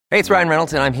Hey, it's Ryan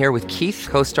Reynolds, and I'm here with Keith,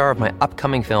 co-star of my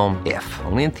upcoming film, If,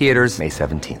 only in theaters May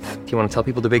 17th. Do you want to tell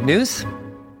people the big news?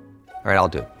 All right, I'll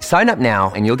do it. Sign up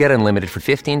now and you'll get unlimited for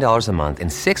 $15 a month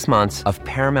and 6 months of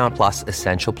Paramount Plus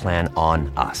Essential Plan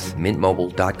on us.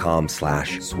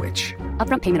 MintMobile.com/switch.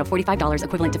 Upfront payment of $45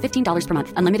 equivalent to $15 per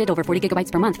month. Unlimited over 40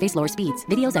 gigabytes per month. Face lower speeds.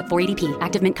 Videos at 480p.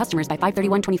 Active Mint customers by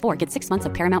 531.24 get 6 months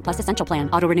of Paramount Plus Essential Plan.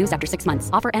 Auto renews after 6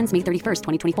 months. Offer ends May 31st,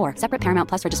 2024. Separate Paramount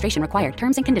Plus registration required.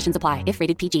 Terms and conditions apply if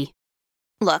rated PG.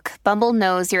 Look, Bumble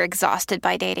knows you're exhausted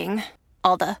by dating.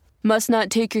 All the, must not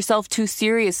take yourself too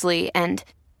seriously, and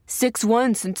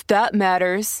 6'1" since that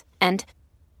matters. And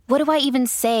what do I even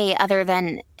say other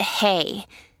than, hey?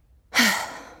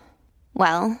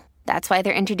 Well, that's why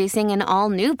they're introducing an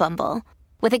all-new Bumble,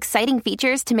 with exciting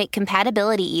features to make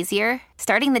compatibility easier,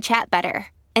 starting the chat better,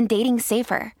 and dating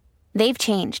safer. They've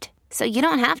changed, so you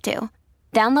don't have to.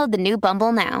 Download the new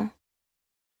Bumble now.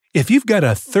 If you've got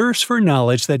a thirst for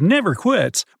knowledge that never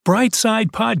quits,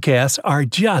 Brightside Podcasts are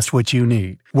just what you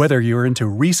need. Whether you're into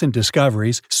recent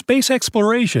discoveries, space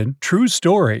exploration, true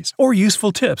stories, or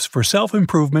useful tips for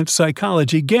self-improvement,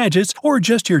 psychology, gadgets, or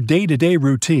just your day-to-day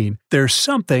routine, there's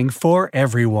something for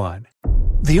everyone.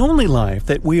 The only life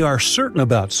that we are certain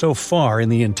about so far in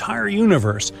the entire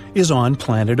universe is on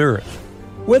planet Earth.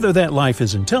 Whether that life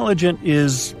is intelligent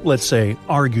is, let's say,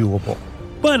 arguable.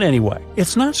 But anyway,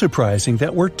 it's not surprising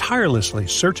that we're tirelessly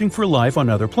searching for life on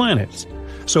other planets.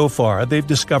 So far, they've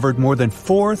discovered more than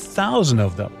 4,000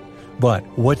 of them. But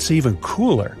what's even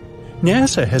cooler,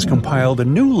 NASA has compiled a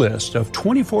new list of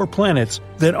 24 planets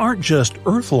that aren't just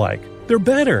Earth-like, they're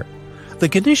better. The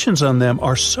conditions on them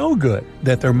are so good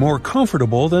that they're more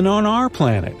comfortable than on our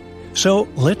planet. So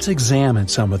let's examine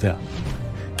some of them.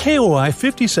 KOI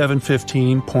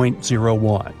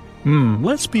 5715.01.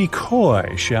 Let's be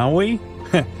coy, shall we?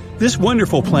 This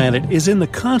wonderful planet is in the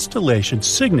constellation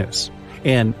Cygnus.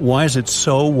 And why is it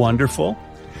so wonderful?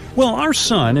 Well, our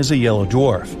sun is a yellow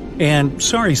dwarf. And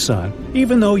sorry, son,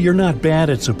 even though you're not bad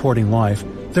at supporting life,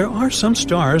 there are some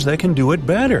stars that can do it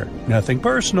better. Nothing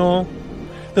personal.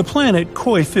 The planet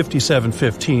KOI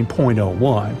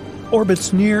 5715.01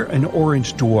 orbits near an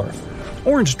orange dwarf.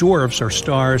 Orange dwarfs are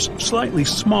stars slightly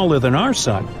smaller than our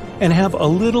sun and have a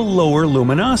little lower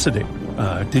luminosity.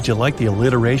 Did you like the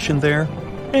alliteration there?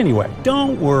 Anyway,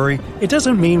 don't worry, it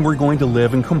doesn't mean we're going to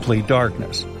live in complete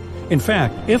darkness. In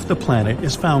fact, if the planet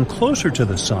is found closer to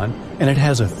the sun and it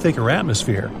has a thicker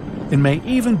atmosphere, it may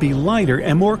even be lighter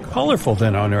and more colorful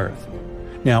than on Earth.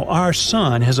 Now, our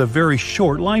sun has a very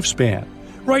short lifespan.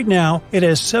 Right now, it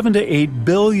has 7 to 8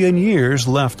 billion years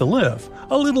left to live,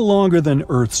 a little longer than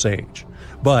Earth's age.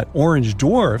 But orange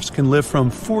dwarfs can live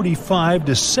from 45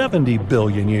 to 70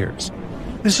 billion years.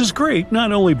 This is great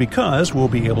not only because we'll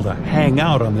be able to hang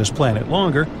out on this planet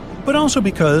longer, but also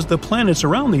because the planets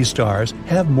around these stars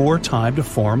have more time to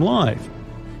form life.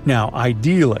 Now,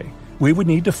 ideally, we would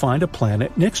need to find a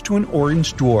planet next to an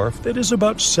orange dwarf that is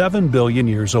about 7 billion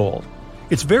years old.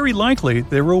 It's very likely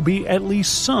there will be at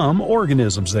least some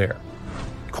organisms there.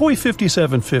 KOI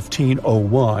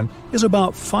 5715.01 is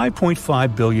about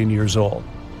 5.5 billion years old.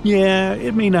 Yeah,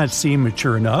 it may not seem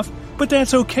mature enough, but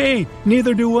that's okay,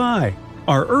 neither do I.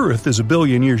 Our Earth is a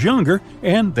billion years younger,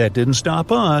 and that didn't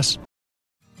stop us.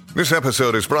 This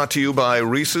episode is brought to you by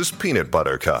Reese's Peanut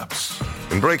Butter Cups.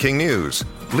 In breaking news,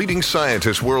 leading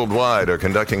scientists worldwide are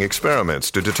conducting experiments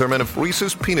to determine if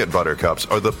Reese's Peanut Butter Cups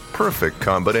are the perfect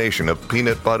combination of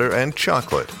peanut butter and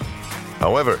chocolate.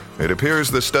 However, it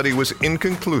appears the study was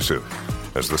inconclusive,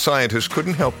 as the scientists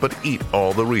couldn't help but eat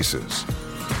all the Reese's.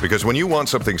 Because when you want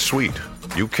something sweet,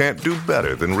 you can't do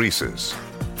better than Reese's.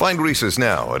 Find Reese's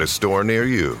now at a store near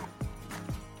you.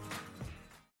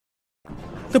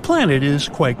 The planet is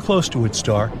quite close to its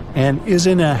star and is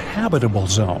in a habitable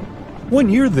zone. 1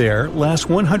 year there lasts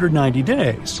 190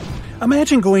 days.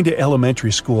 Imagine going to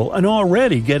elementary school and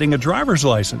already getting a driver's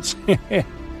license.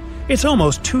 It's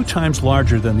almost 2 times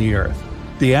larger than the Earth.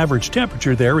 The average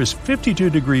temperature there is 52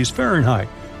 degrees Fahrenheit,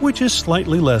 which is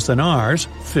slightly less than ours,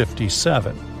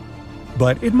 57.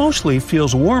 But it mostly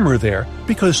feels warmer there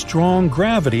because strong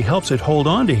gravity helps it hold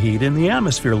on to heat in the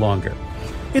atmosphere longer.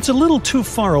 It's a little too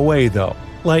far away though,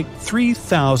 like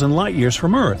 3,000 light-years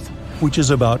from Earth, which is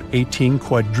about 18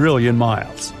 quadrillion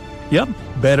miles. Yep,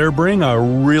 better bring a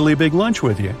really big lunch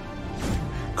with you.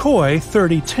 KOI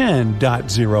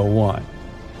 3010.01.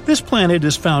 This planet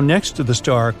is found next to the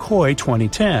star KOI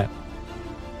 2010.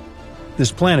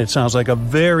 This planet sounds like a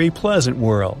very pleasant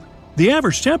world. The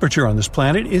average temperature on this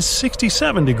planet is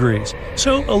 67 degrees,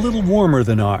 so a little warmer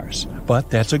than ours. But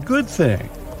that's a good thing.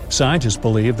 Scientists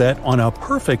believe that on a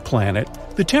perfect planet,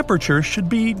 the temperature should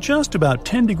be just about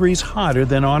 10 degrees hotter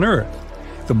than on Earth.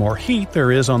 The more heat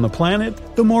there is on the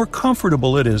planet, the more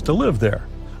comfortable it is to live there.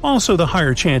 Also, the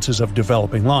higher chances of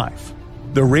developing life.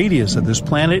 The radius of this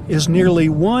planet is nearly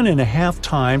 1.5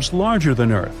 times larger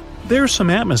than Earth. There's some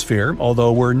atmosphere,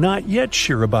 although we're not yet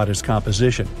sure about its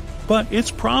composition, but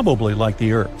it's probably like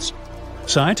the Earth's.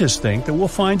 Scientists think that we'll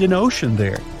find an ocean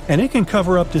there, and it can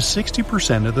cover up to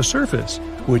 60% of the surface,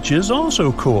 which is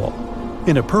also cool.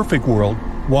 In a perfect world,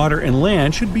 water and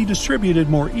land should be distributed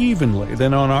more evenly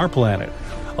than on our planet.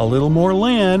 A little more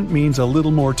land means a little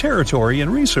more territory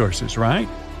and resources, right?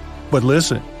 But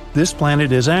listen, this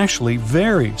planet is actually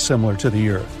very similar to the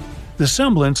Earth. The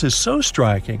semblance is so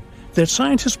striking that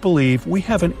scientists believe we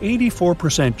have an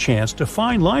 84% chance to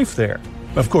find life there.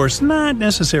 Of course, not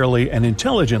necessarily an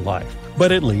intelligent life,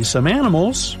 but at least some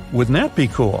animals. Wouldn't that be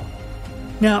cool?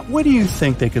 Now, what do you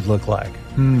think they could look like?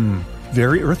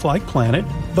 Very Earth-like planet,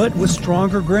 but with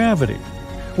stronger gravity.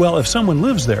 Well, if someone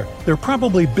lives there, they're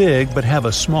probably big but have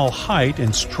a small height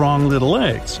and strong little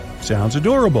legs. Sounds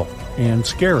adorable and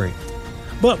scary.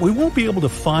 But we won't be able to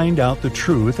find out the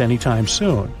truth anytime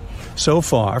soon. So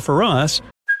far, for us,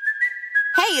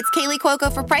 Hey, it's Kaylee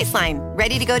Cuoco for Priceline.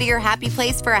 Ready to go to your happy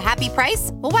place for a happy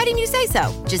price? Well, why didn't you say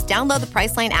so? Just download the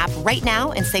Priceline app right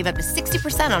now and save up to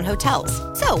 60% on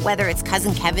hotels. So whether it's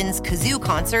Cousin Kevin's Kazoo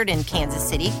Concert in Kansas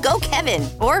City, go Kevin,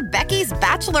 or Becky's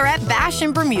Bachelorette Bash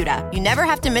in Bermuda, you never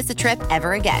have to miss a trip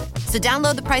ever again. So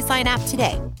download the Priceline app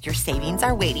today. Your savings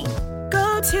are waiting.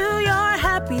 Go to your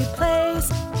happy place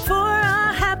for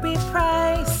a happy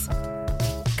price.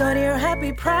 Go to your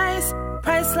happy price,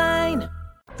 Priceline.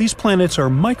 these planets are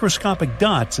microscopic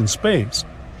dots in space.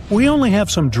 We only have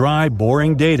some dry,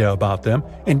 boring data about them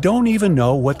and don't even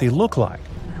know what they look like.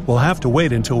 We'll have to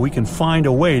wait until we can find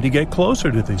a way to get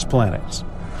closer to these planets.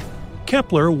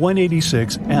 Kepler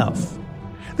 186f.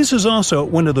 This is also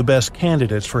one of the best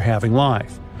candidates for having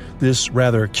life. This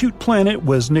rather cute planet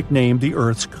was nicknamed the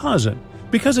Earth's cousin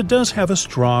because it does have a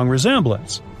strong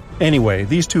resemblance. Anyway,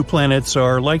 these two planets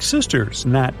are like sisters,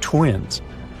 not twins.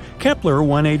 Kepler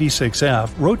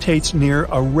 186f rotates near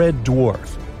a red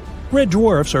dwarf. Red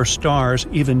dwarfs are stars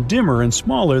even dimmer and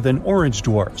smaller than orange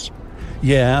dwarfs.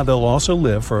 Yeah, they'll also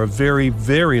live for a very,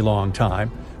 very long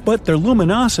time, but their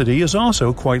luminosity is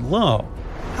also quite low.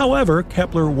 However,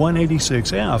 Kepler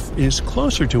 186f is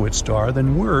closer to its star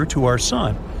than we're to our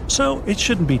Sun, so it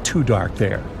shouldn't be too dark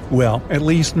there. Well, at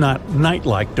least not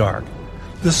night-like dark.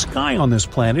 The sky on this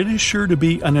planet is sure to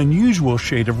be an unusual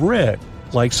shade of red,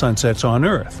 like sunsets on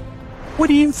Earth. What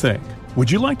do you think?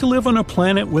 Would you like to live on a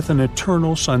planet with an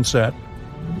eternal sunset?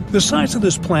 The size of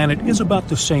this planet is about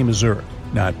the same as Earth.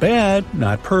 Not bad,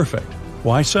 not perfect.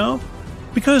 Why so?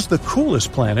 Because the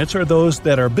coolest planets are those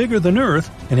that are bigger than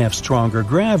Earth and have stronger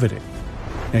gravity.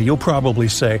 Now you'll probably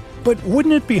say, but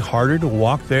wouldn't it be harder to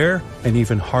walk there and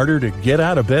even harder to get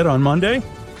out of bed on Monday?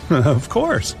 Of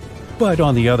course. But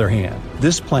on the other hand,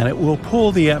 this planet will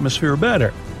pull the atmosphere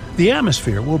better. The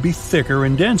atmosphere will be thicker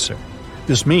and denser.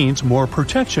 This means more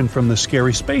protection from the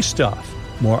scary space stuff,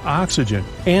 more oxygen,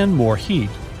 and more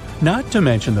heat. Not to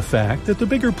mention the fact that the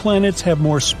bigger planets have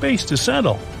more space to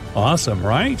settle. Awesome,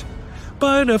 right?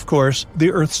 But, of course,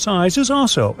 the Earth's size is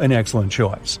also an excellent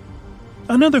choice.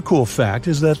 Another cool fact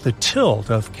is that the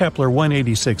tilt of Kepler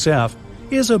 186f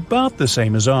is about the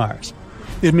same as ours.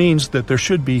 It means that there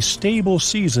should be stable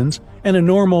seasons and a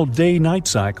normal day-night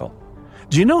cycle.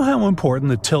 Do you know how important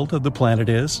the tilt of the planet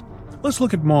is? Let's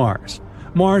look at Mars.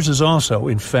 Mars is also,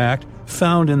 in fact,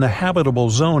 found in the habitable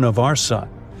zone of our Sun.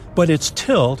 But its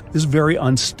tilt is very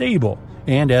unstable,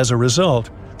 and as a result,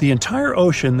 the entire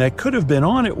ocean that could have been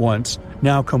on it once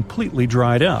now completely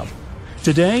dried up.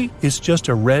 Today, it's just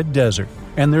a red desert,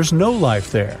 and there's no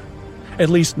life there. At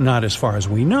least not as far as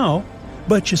we know,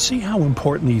 but you see how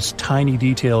important these tiny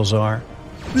details are?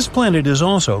 This planet is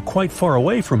also quite far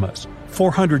away from us,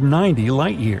 490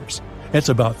 light-years. That's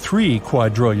about 3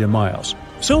 quadrillion miles.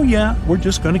 So yeah, we're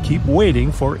just going to keep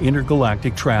waiting for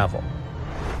intergalactic travel.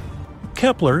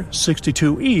 Kepler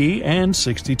 62e and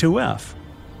 62f.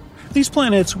 These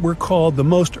planets were called the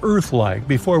most Earth-like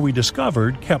before we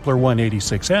discovered Kepler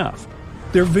 186f.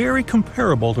 They're very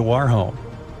comparable to our home.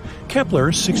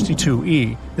 Kepler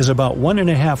 62e is about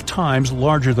 1.5 times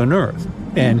larger than Earth,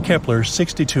 and Kepler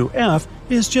 62f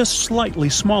is just slightly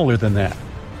smaller than that.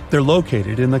 They're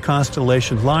located in the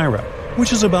constellation Lyra,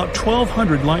 which is about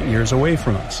 1,200 light-years away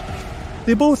from us.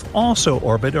 They both also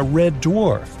orbit a red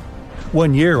dwarf.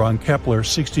 1 year on Kepler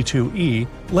 62e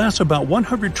lasts about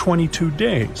 122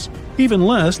 days, even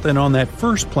less than on that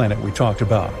first planet we talked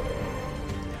about.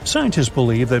 Scientists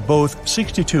believe that both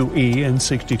 62e and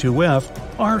 62f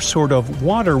are sort of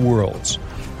water worlds,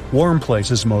 warm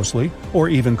places mostly, or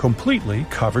even completely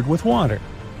covered with water.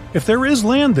 If there is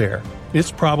land there,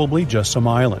 it's probably just some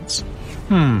islands.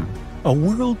 A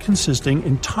world consisting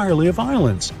entirely of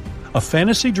islands. A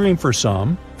fantasy dream for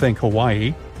some, think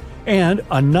Hawaii, and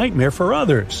a nightmare for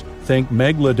others, think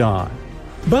Megalodon.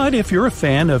 But if you're a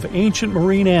fan of ancient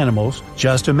marine animals,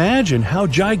 just imagine how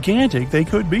gigantic they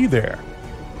could be there.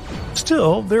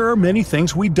 Still, there are many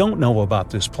things we don't know about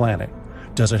this planet.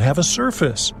 Does it have a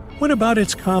surface? What about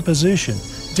its composition,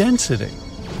 density?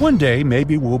 One day,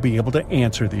 maybe we'll be able to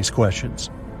answer these questions.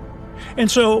 And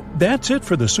so, that's it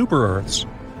for the super Earths.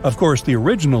 Of course, the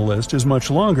original list is much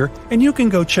longer, and you can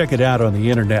go check it out on the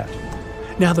internet.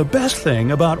 Now, the best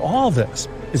thing about all this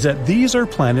is that these are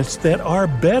planets that are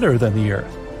better than the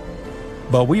Earth.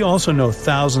 But we also know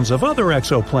thousands of other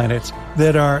exoplanets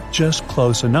that are just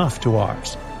close enough to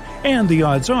ours. And the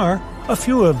odds are, a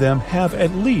few of them have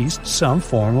at least some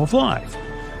form of life.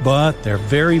 But they're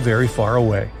very, very far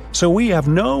away, so we have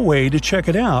no way to check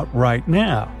it out right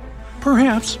now.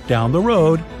 Perhaps, down the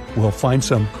road, we'll find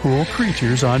some cool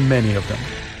creatures on many of them.